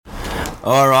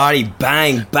Alrighty,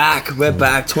 bang, back. We're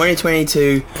back.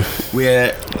 2022.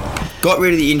 We're got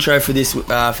rid of the intro for this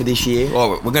year.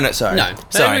 Oh, we're gonna. Sorry. No.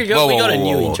 Sorry. We got a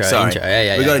new intro. Sorry.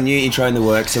 Yeah. We got a new intro in the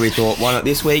works, so we thought, why not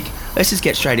this week? Let's just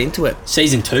get straight into it.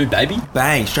 Season 2, baby.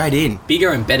 Bang, straight in. Bigger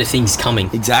and better things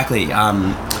coming. Exactly.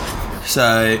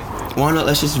 So why not?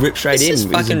 Let's just rip straight in. It's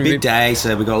a big day,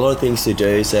 so we've got a lot of things to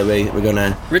do. So we're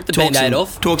gonna rip the band-aid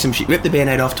off. Talk some shit. Rip the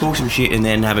band-aid off. Talk some shit, and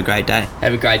then have a great day.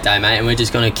 Have a great day, mate. And we're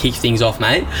just gonna kick things off,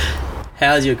 mate.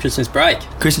 How's your Christmas break?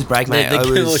 Christmas break, mate.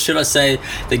 Or should I say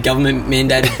the government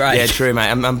mandated break? Yeah, true, mate.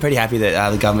 I'm pretty happy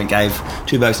that the government gave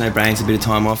two blokes no brains a bit of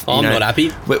time off. I'm not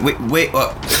happy.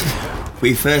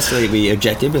 We firstly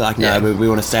objected. We're like, no, we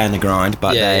want to stay on the grind,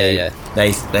 but they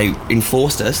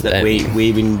enforced us that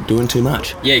we've been doing too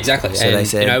much. Yeah, exactly. So and, they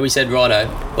said, we said, righto,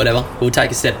 whatever. We'll take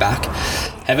a step back,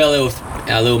 have our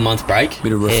little month break,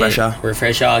 bit of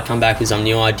refresher, come back with some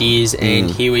new ideas, and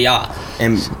here we are.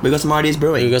 And we got some ideas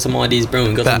brewing. Got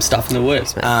some stuff in the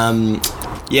works, man.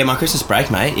 Yeah, my Christmas break,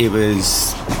 mate. It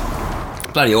was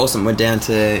bloody awesome. Went down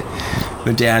to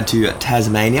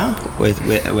Tasmania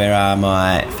where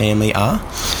my family are.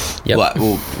 Yep.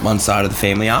 Well, one side of the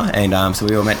family are, and so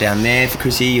we all met down there for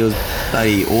Chrissy. It was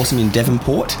bloody awesome in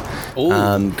Devonport.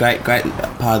 Great part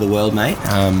of the world, mate.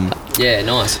 Yeah,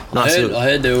 nice. I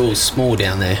heard they're all small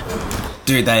down there.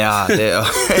 Dude, they are. They're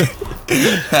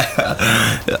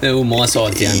all my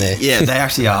size down there. Yeah, they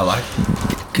actually are. Like,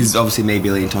 because obviously me,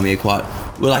 Billy, and Tommy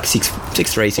we're like 6'3",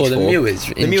 6'4". Well, the Mew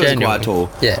is quite tall.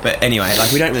 Yeah. But anyway,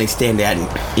 like we don't really stand out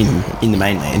in the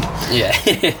mainland. Yeah.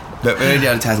 But when we were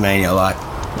down to Tasmania, like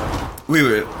we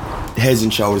were heads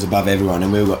and shoulders above everyone,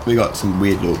 and we got some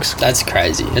weird looks. That's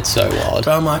crazy. It's so wild.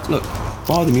 So I'm like, look,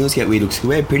 why the mules get weird looks?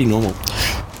 We're pretty normal.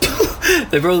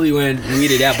 They probably weren't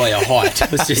weirded out by your height.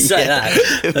 Let's just say that.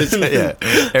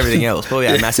 Everything else. Probably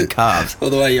had massive calves. Or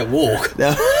the way you walk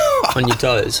on your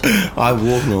toes. I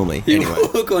walk normally. You anyway.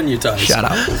 Walk on your toes. Shut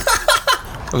up.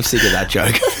 I'm sick of that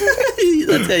joke.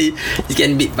 I tell you, he's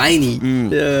getting a bit veiny.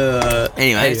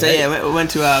 Anyway, so yeah,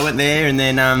 went there, and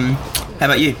then how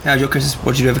about you? How was your Christmas?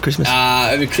 What did you do over Christmas?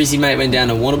 Over Chrissy, mate, went down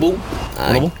to Warrnambool.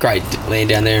 Great land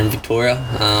down there in Victoria,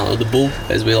 or the Bull,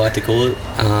 as we like to call it.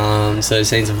 So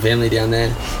seen some family down there,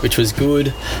 which was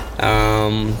good.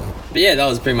 But yeah, that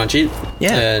was pretty much it.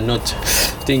 Yeah.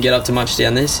 Didn't get up to much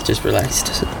down there, so just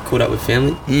relaxed, caught up with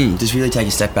family. Just really take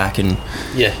a step back and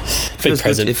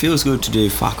it feels good to do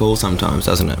fuck all sometimes,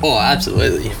 doesn't it? Oh,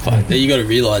 absolutely. Fuck, you got to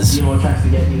realise. Few more tracks to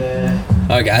get you there.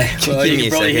 Okay, well, you can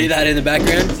probably hear that in the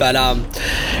background, but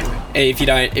if you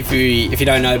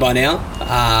don't know by now,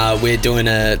 we're doing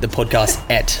the podcast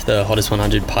at the Hottest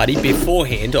 100 party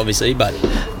beforehand, obviously, but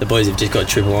the boys have just got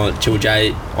Triple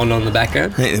J on the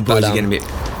background. I think the boys are getting a bit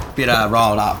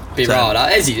riled up. Riled up,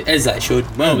 as they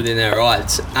should, well within their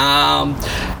rights.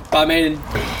 But I mean,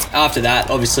 after that,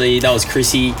 obviously, that was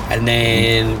Chrissy, and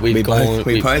then we both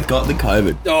got the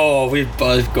COVID. Oh, we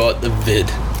both got the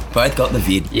vid. Both got the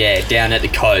vid. Yeah, down at the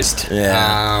coast.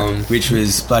 Yeah. Which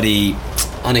was bloody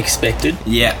unexpected.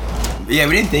 Yeah. Yeah,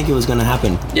 we didn't think it was going to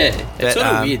happen. Yeah, it's sort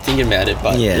of weird thinking about it,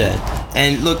 but yeah.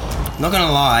 And look, not going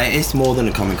to lie, it's more than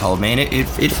a common cold, man.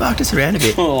 It fucked us around a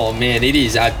bit. Oh, man, it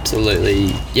is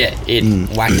absolutely,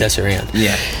 it whacked us around.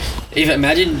 Yeah.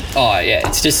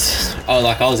 It's just, I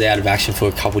was out of action for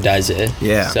a couple of days there.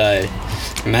 Yeah. So,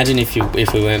 imagine if we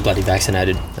weren't bloody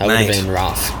vaccinated. That would have been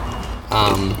rough.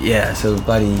 So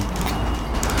bloody...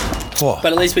 Oh.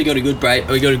 But at least we got a good break.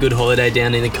 We got a good holiday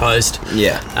down in the coast.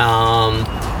 Yeah.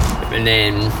 And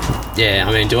then,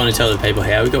 I mean, do you want to tell the people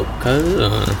how we got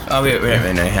COVID? We don't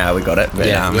really know how we got it. But,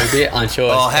 we're a bit unsure.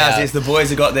 Oh, how's this? The boys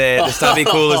have got the stubby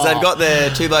coolers. They've got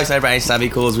the two blokes no brain stubby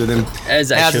coolers with them. As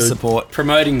they how's should. The support?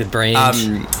 Promoting the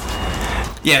brand.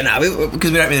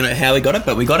 Because we don't really know how we got it,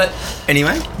 but we got it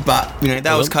anyway. But,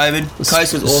 that was COVID. The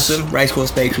coast was awesome.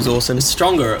 Racecourse Beach was awesome. The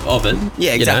stronger of it.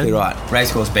 Yeah, exactly right.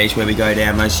 Racecourse Beach, where we go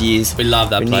down most years. We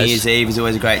love that place. New Year's Eve is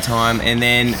always a great time. And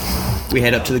then we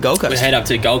head up to the Gold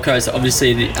Coast.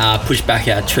 Obviously, push back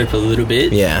our trip a little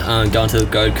bit. Yeah. Going to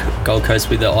the Gold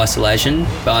Coast with the isolation.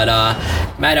 But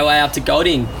made our way up to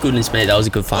Goldie, and goodness me, that was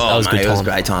a good fun. Oh, that was a good time. It was a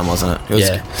great time, wasn't it? It was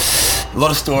a lot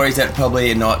of stories that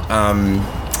probably are not...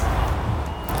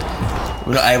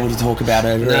 we're not able to talk about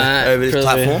over this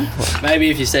platform. Maybe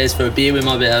if you say it's for a beer, we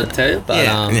might be able to tell you. But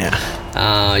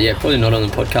probably not on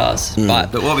the podcast.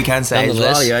 But what we can say is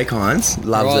Riley O'Kines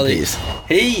loves the piss.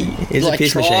 He's a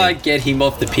piss machine. Try get him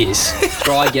off the piss.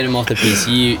 Get him off the piss.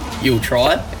 You'll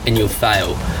try it and you'll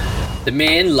fail. The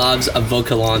man loves a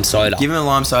vodka lime soda. Give him a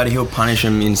lime soda, he'll punish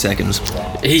him in seconds.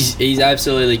 He's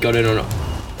absolutely got it on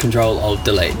Control Alt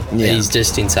Delete. Yeah. He's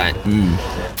just insane.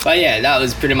 But yeah, that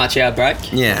was pretty much our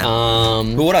break. Yeah.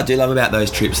 But what I do love about those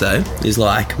trips though is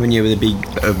like when you're with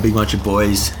a big bunch of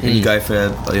boys and you go for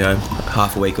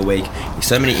half a week,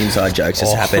 so many inside jokes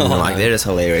just happen. And, like they're just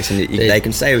hilarious and they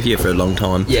can stay with you for a long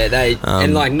time. Yeah,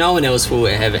 and like no one else will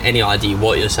have any idea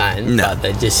what you're saying. No. But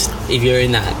they just, if you're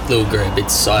in that little group,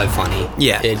 it's so funny.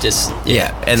 Yeah. It just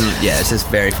it's just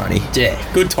very funny.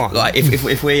 Yeah, good time. Like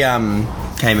if we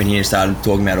came in here and started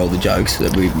talking about all the jokes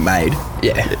that we've made.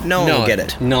 Yeah. No one will get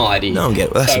it. No idea. No one will get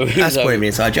it. Well, that's the point of an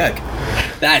inside joke.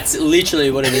 That's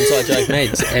literally what an inside joke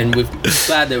means. And we're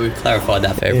glad that we've clarified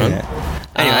that for everyone. Yeah.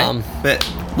 Anyway, but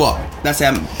what? That's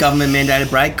our government mandated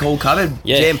break, all covered.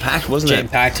 Yeah. Jam-packed, wasn't it?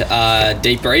 Jam-packed,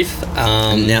 debrief.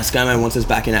 Now ScoMo wants us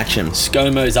back in action.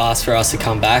 ScoMo's asked for us to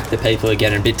come back. The people are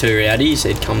getting a bit too rowdy. He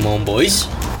said, come on, boys.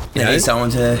 You know,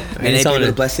 someone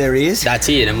to bless their ears. That's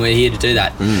it, and we're here to do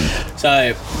that.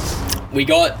 So we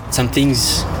got some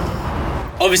things.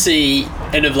 Obviously,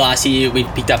 end of last year, we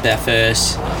picked up our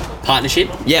first partnership.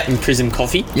 Yep. In Prism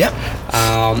Coffee. Yep.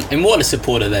 And what a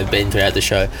supporter they've been throughout the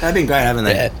show. They've been great, haven't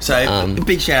they? Yeah. So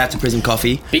big shout out to Prism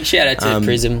Coffee. Big shout out to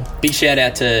Prism. Big shout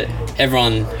out to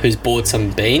everyone who's bought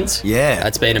some beans. Yeah.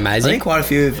 That's been amazing. I think quite a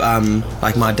few of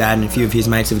like my dad and a few of his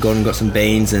mates have gone and got some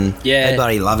beans and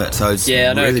everybody love it. So it's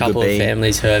I know really a couple of bean.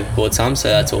 families who have bought some, so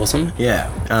that's awesome. Yeah.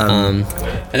 And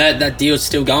that deal's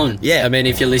still going. Yeah. I mean,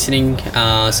 if you're listening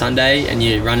Sunday and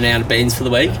you're running out of beans for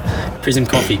the week, Prism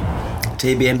Coffee.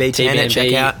 TBNB,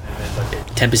 check out.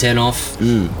 10% off.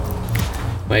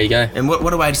 There you go. And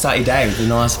what a way to start your day with a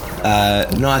nice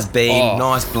bean,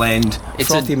 nice blend,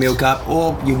 frothy milk up,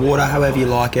 or your water, however you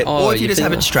like it, or if you just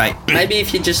have it straight. Maybe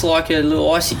if you just like a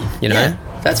little icy,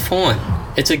 that's fine.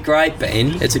 It's a great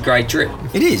bean. It's a great drip.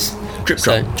 It is. Drip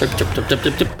drop. Drip.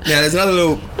 Now, there's another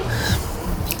little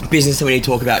business that we need to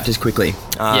talk about just quickly.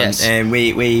 Yes. And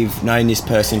we've known this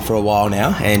person for a while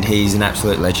now, and he's an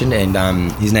absolute legend.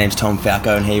 And his name's Tom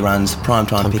Falco, and he runs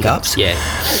Primetime Pickups. Yeah.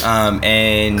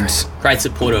 And great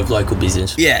supporter of local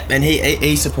business. Yeah, and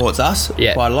he supports us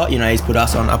quite a lot. You know, he's put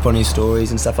us up on his stories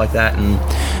and stuff like that, and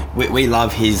we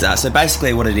love his. So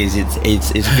basically, what it is,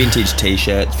 it's vintage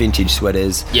t-shirts, vintage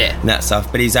sweaters, and that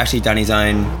stuff. But he's actually done his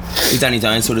own. He's done his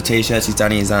own sort of t-shirts. He's done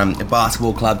his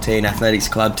basketball club tee, and athletics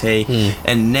club tee,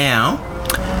 and now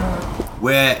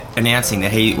we're announcing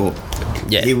that he will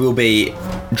be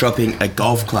dropping a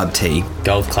golf club tee.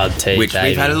 Golf club tee, which baby.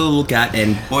 We've had a little look at,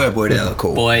 and boy, oh boy, do they look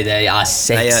cool. Boy, they are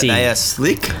sexy. They are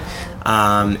slick.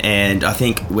 And I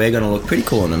think we're going to look pretty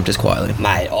cool on them, just quietly.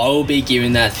 Mate, I'll be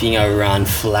giving that thing a run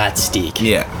flat stick.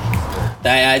 Yeah.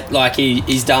 They are, like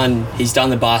he's done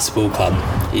the basketball club.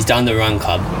 He's done the run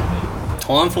club.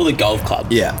 Time for the golf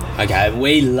club. Yeah. Okay,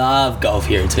 we love golf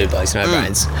here at Two Blokes No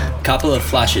Brains. Couple of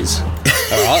flushes.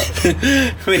 Alright?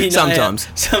 Sometimes.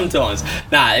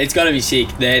 Nah, it's got to be sick.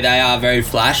 They are very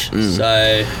flash.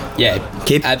 So,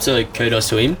 absolute kudos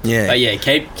to him. Yeah. But yeah,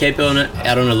 keep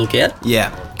out on a lookout.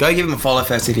 Yeah. Go give him a follow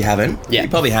first if you haven't. Yeah. You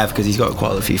probably have because he's got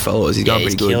quite a few followers. He's got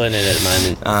pretty good. He's killing it at the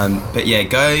moment. But yeah,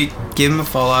 go give him a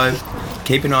follow.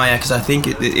 Keep an eye out because I think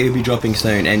it'll be dropping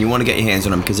soon, and you want to get your hands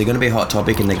on them because they're going to be a hot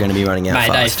topic and they're going to be running out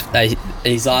fast.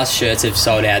 His last shirts have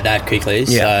sold out that quickly.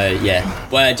 Yeah. So yeah,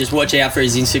 well, just watch out for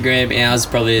his Instagram, ours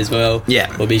probably as well. Yeah,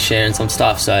 we'll be sharing some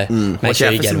stuff. So watch sure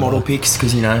out you for get some model pics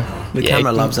because the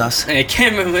camera loves us. Yeah,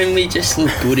 camera when we just look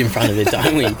good in front of it,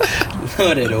 don't we?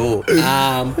 Not at all.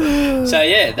 So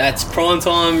yeah, that's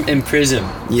Primetime and Prism.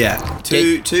 Yeah,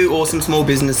 two awesome small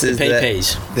businesses. The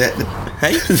PPs.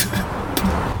 Hey.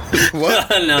 What?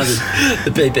 No,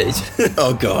 the PPs.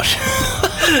 Oh gosh.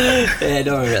 Yeah,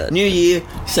 don't worry about that. New year,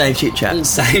 same chit chat.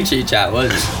 Same chit chat. You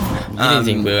didn't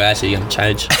think we were actually going to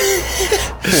change? So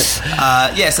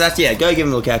that's go give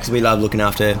them a look out because we love looking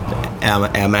after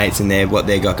our mates and what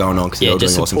they got going on because they're all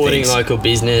doing awesome things. Supporting local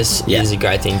business is a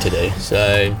great thing to do.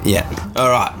 So all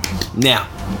right, now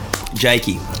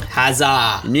Jakey.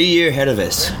 Huzzah! New year ahead of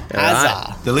us. Huzzah!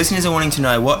 Right? The listeners are wanting to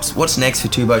know what's next for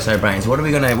Two Blokes No Brains. What are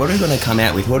we gonna come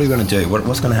out with? What are we gonna do?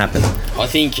 What's gonna happen? I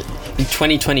think in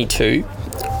 2022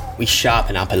 we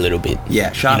sharpen up a little bit.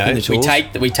 Yeah, sharpen the tools.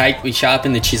 We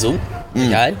sharpen the chisel.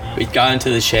 Okay, we go into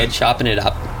the shed, sharpen it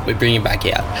up. We bring it back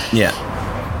out. Yeah,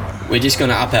 we're just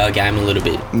gonna up our game a little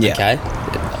bit. Yeah. Okay,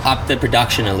 up the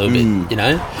production a little bit. You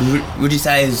know. Would you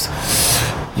say is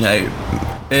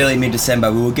early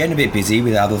mid-December we were getting a bit busy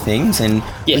with other things and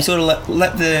we sort of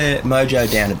let the mojo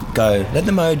let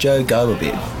the mojo go a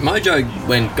bit. Mojo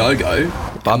went go-go.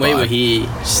 Bye-bye. And we were here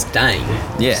staying.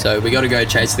 Yeah. So we got to go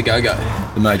chase the go-go.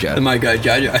 The mojo. The mojo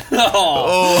jojo.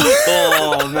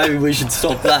 Oh, maybe we should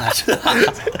stop that.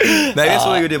 Maybe that's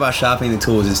what we're going to do by sharpening the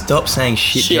tools is stop saying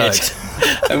shit jokes.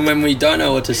 And when we don't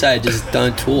know what to say, just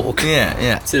don't talk.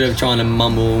 Yeah. Instead of trying to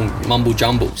mumble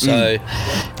jumble. So,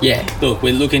 yeah, look,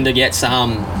 we're looking to get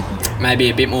some, maybe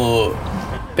a bit more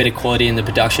better quality in the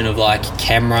production of like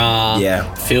camera,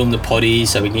 film the potty,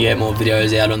 so we can get more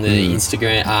videos out on the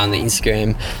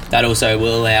Instagram. That also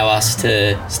will allow us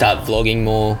to start vlogging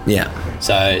more. Yeah.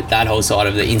 So that whole side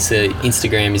of the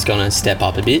Instagram is gonna step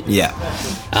up a bit. Yeah.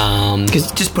 Because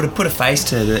just put a face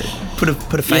to the put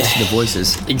a face to the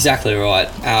voices. Exactly right.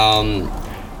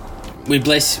 We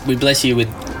bless you with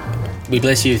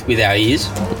our ears.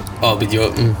 Oh, with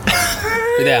your.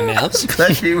 With our mouths.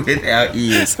 Bless you with our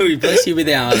ears. We bless you with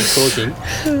our talking.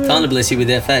 Time to bless you with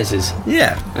our faces.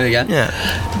 Yeah. There you go. Yeah.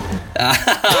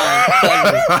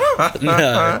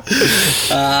 No.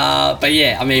 But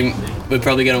yeah, I mean, we're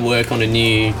probably going to work on a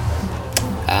new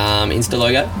Insta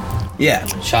logo. Yeah.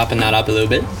 Sharpen that up a little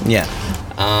bit. Yeah.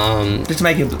 Just to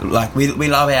make it like we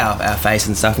love our face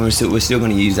and stuff, and we're still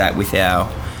going to use that with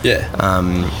our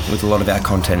with a lot of our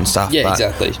content and stuff. Yeah, but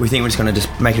exactly. We think we're just going to just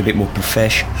make it a bit more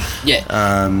profesh. Yeah.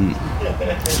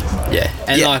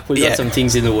 And like we've got some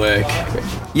things in the work.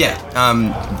 Yeah.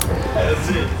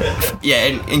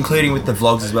 And including with the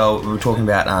vlogs as well. We were talking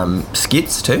about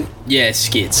skits too. Yeah,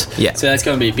 skits. Yeah. So that's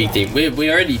going to be a big thing.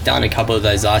 We already done a couple of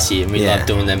those last year, and we love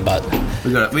doing them. But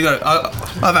we got.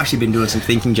 I've actually been doing some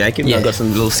thinking, Jacob. Yeah. I've got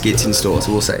some little skits in store,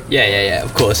 so we'll see. Yeah.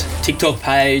 Of course. TikTok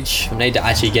page. We need to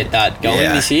actually get that going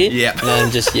this year. Yeah. And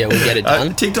then just we'll get it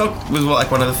done. TikTok was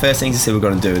one of the first things I said we're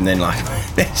going to do, and then like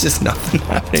there's just nothing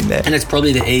happening there. And it's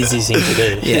probably the easiest thing to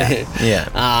do. Yeah.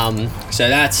 So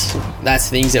that's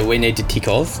things that we need to tick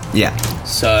off. Yeah.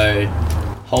 So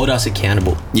hold us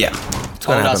accountable. Yeah.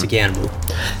 Hold us accountable.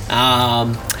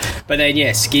 But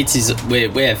then skits is we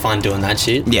have fun doing that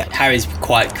shit. Yeah. Harry's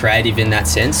quite creative in that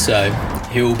sense, so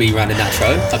he'll be running that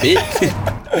show a bit.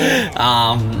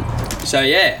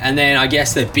 And then I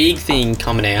guess the big thing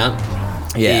coming out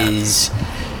is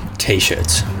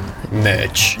t-shirts,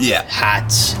 merch,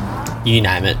 hats, you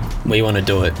name it. We want to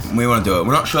do it. We're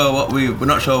not sure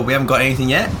we haven't got anything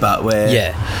yet, but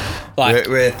we're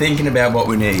we're thinking about what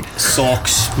we need.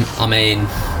 Socks, I mean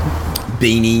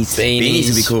beanies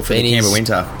would be cool for the Canberra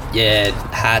winter. Yeah,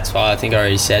 hats, I think I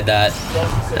already said that.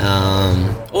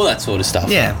 All that sort of stuff.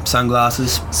 Yeah,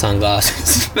 sunglasses.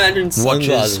 Imagine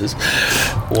sunglasses.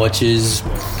 Watches.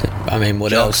 I mean,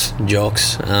 what else?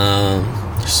 Jocks.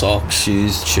 Socks.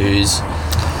 Shoes.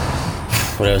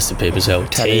 What else do people sell?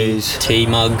 Tattoos. Tea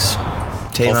mugs.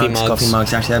 Coffee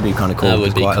mugs. Actually, that'd be kind of cool. That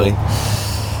would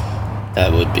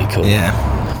be cool. Yeah.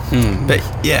 But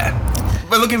yeah.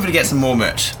 We're looking to get some more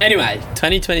merch. Anyway,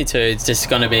 2022 is just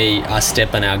going to be us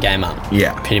stepping our game up.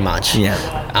 Yeah. Pretty much. Yeah.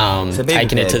 So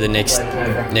taking it to the next.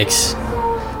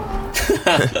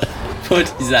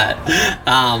 What is that?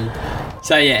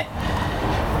 So yeah.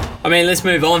 I mean, let's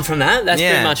move on from that. That's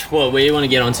pretty much what we want to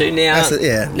get onto now.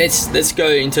 Let's go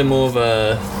into more of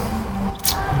a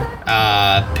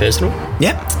personal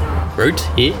route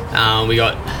here. We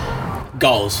got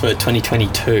goals for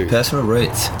 2022. Personal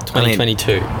routes.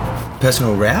 2022.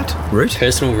 Personal route?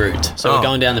 Personal route. So we're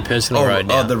going down the personal road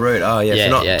now. Oh, the route. Oh, yeah.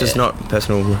 Not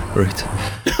personal route.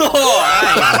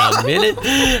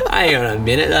 Hang on a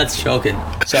minute. That's shocking.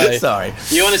 So, sorry.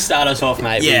 You want to start us off,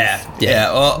 mate? Yeah.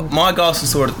 Well, my goals are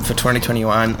sort of for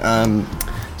 2021.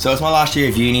 So it's my last year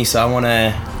of uni, so I want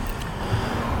to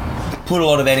put a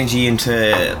lot of energy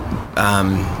into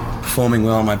performing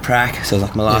well on my prac. So it's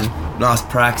like my last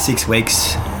prac, 6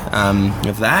 weeks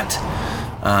of that.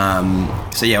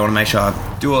 So I want to make sure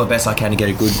I do all the best I can to get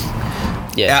a good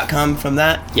outcome from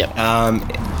that. Yep.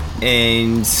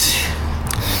 And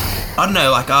I don't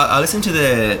know, like I listened to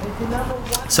the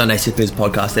Sunday Sippers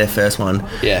podcast, their first one.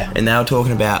 Yeah. And they were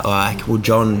talking about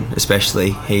John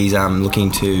especially, he's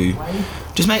looking to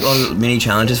just make a lot of mini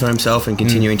challenges for himself and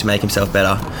continuing to make himself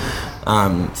better.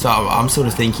 So I'm sort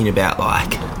of thinking about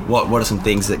like what are some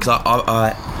things that, because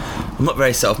I'm not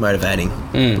very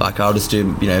self-motivating. Like I'll just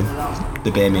do the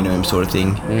bare minimum sort of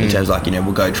thing in terms of like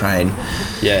we'll go train,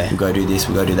 we'll go do this,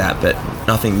 we'll go do that, but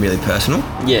nothing really personal.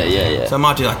 So I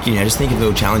might do like just think of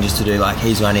little challenges to do, like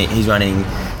he's running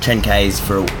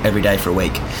 10Ks every day for a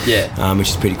week, which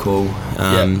is pretty cool.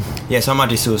 So I might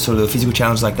do sort of physical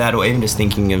challenges like that, or even just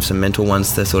thinking of some mental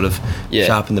ones to sort of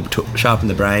sharpen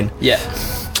the brain.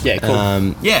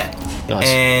 Cool. Nice.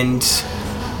 And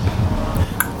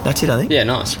that's it, I think. Yeah,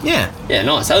 nice. Yeah,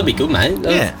 nice. That would be good, mate.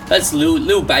 That's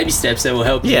little baby steps that will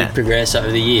help you progress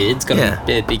over the year. It's got to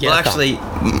be a big outcome. Actually,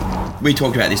 we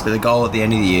talked about this, but the goal at the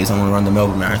end of the year is I want to run the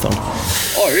Melbourne Marathon.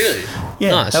 Oh, really?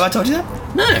 Yeah. Nice. Have I told you that?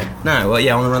 No. Well,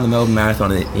 I want to run the Melbourne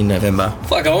Marathon in November.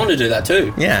 Fuck, I want to do that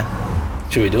too. Yeah.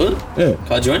 Should we do it? Yeah.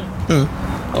 Can I join?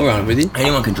 I'll run it with you.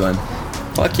 Anyone can join.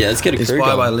 Fuck yeah, let's get a crew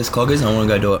Inspired by List Cloggers, I want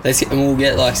to go do it. And we'll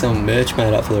get like some merch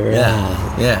made up for the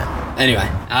round. Yeah. Anyway.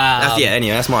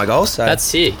 That's my goal. So. That's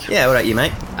sick. Yeah, what about you,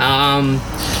 mate? I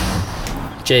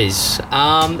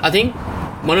think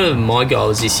one of my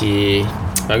goals this year,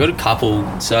 I got a couple.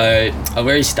 So I've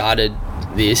already started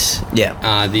this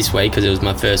this week because it was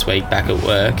my first week back at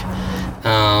work.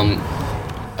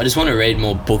 I just want to read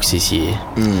more books this year.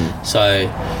 So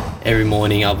every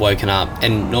morning I've woken up,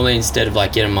 and normally instead of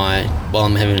like getting while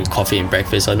I'm having coffee and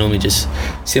breakfast, I normally just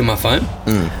sit on my phone.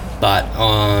 But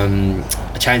I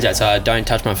changed that so I don't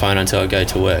touch my phone until I go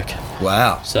to work.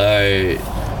 Wow. So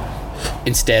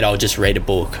instead I'll just read a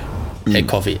book at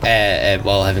coffee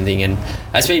while having thing, and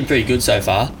that's been pretty good so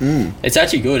far. It's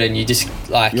actually good, and you just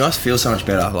like... You just feel so much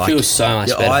better. Like, feel so much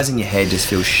better. Your eyes and your head just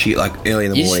feel shit like early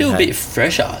in the morning. You just feel a bit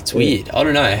fresher. It's weird. I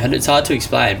don't know. It's hard to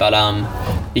explain, but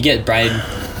you get brain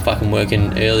fucking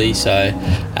working early, so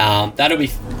that'll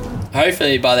be...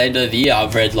 Hopefully by the end of the year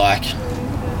I've read like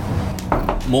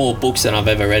more books than I've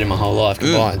ever read in my whole life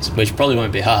combined, which probably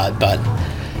won't be hard, but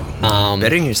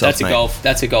bettering yourself,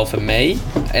 that's a goal for me.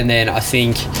 And then I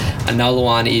think another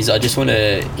one is I just want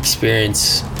to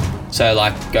experience, so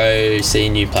like go see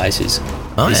new places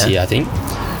this year, I think.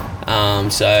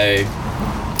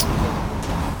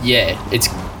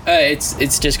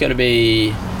 It's just got to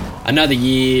be another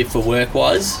year for work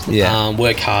wise.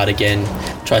 Work hard again,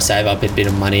 try to save up a bit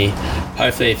of money.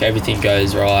 Hopefully if everything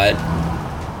goes right,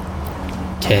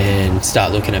 can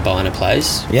start looking at buying a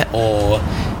place. Or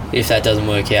if that doesn't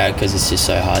work out because it's just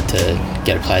so hard to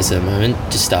get a place at the moment,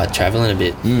 just start travelling a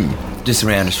bit. Just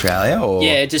around Australia, or?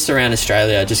 Yeah, just around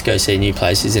Australia. Just go see new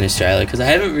places in Australia because I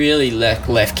haven't really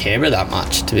left Canberra that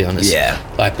much, to be honest.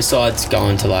 Like besides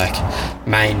going to like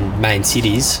main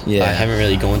cities, I haven't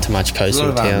really gone to much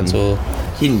coastal towns or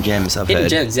hidden gems. Hidden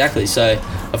gems, exactly. So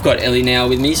I've got Ellie now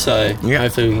with me, so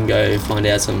hopefully we can go find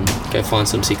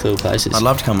some sick little places. I'd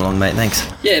love to come along, mate. Thanks.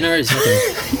 Yeah, no worries.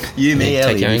 You, me,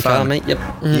 Ellie, take your own car, mate. Yep.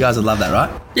 You guys would love that, right?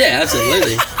 Yeah,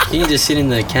 absolutely. You can just sit in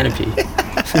the canopy.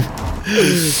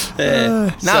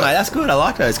 Mate, that's good. I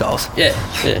like those goals. Yeah.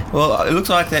 Well, it looks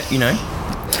like that,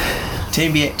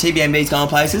 TBMB's going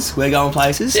places. We're going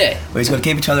places. Yeah. We just got to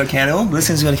keep each other accountable.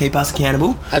 Listeners are going to keep us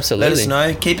accountable. Absolutely. Let us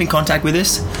know. Keep in contact with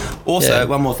us. Also,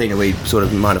 one more thing that we sort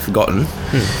of might have forgotten.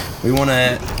 We want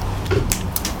to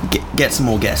get some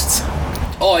more guests.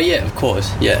 Oh yeah, of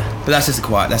course. Yeah. But that's just a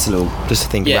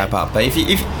thing to wrap up. But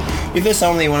if there's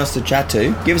someone that you want us to chat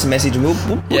to, give us a message and we'll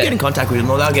get in contact with them,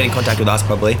 or they'll get in contact with us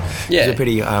probably. Yeah. They're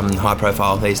pretty high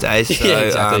profile these days. So,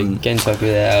 exactly. Get in touch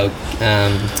with our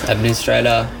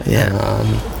administrator,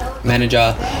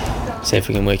 manager, see if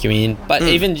we can work you in. But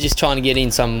even just trying to get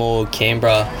in some more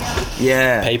Canberra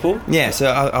people. Yeah,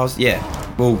 so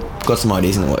we'll got some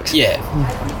ideas in the works. Yeah.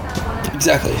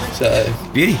 Exactly. So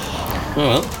beauty.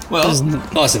 Well, it was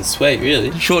nice and sweet,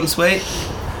 really. Short and sweet.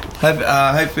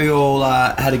 Hope you all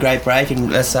had a great break, and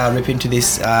let's rip into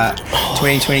this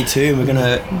 2022. And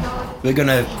we're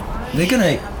gonna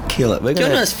kill it. We're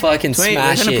gonna fucking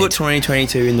smash it. We're gonna put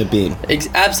 2022 in the bin.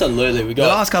 Absolutely, the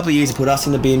last couple of years put us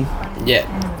in the bin. Yeah,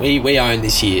 we own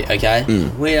this year. Okay,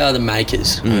 we are the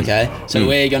makers. Okay, so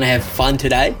we're gonna have fun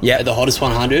today at the Hottest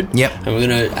 100. Yep, and we're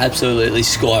gonna absolutely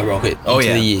skyrocket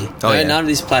into the year. None of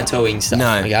this plateauing stuff.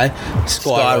 No, okay,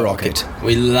 skyrocket.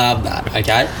 We love that.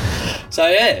 Okay,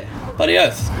 so bloody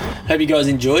oath. Hope you guys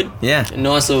enjoyed. Yeah, a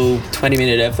nice little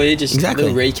 20-minute ad for you. Just a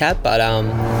little recap, but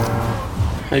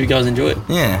hope you guys enjoy it.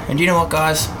 Yeah, and you know what,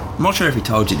 guys? I'm not sure if we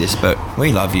told you this, but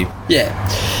we love you. Yeah,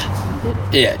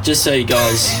 just so you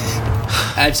guys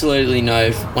absolutely know,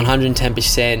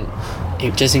 110%,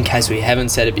 just in case we haven't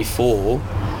said it before,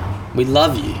 we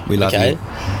love you. We love you.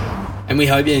 And we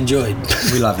hope you enjoyed.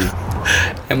 We love you.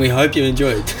 And we hope you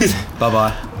enjoyed.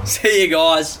 Bye-bye. See you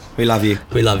guys. We love you.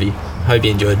 We love you. Hope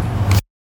you enjoyed.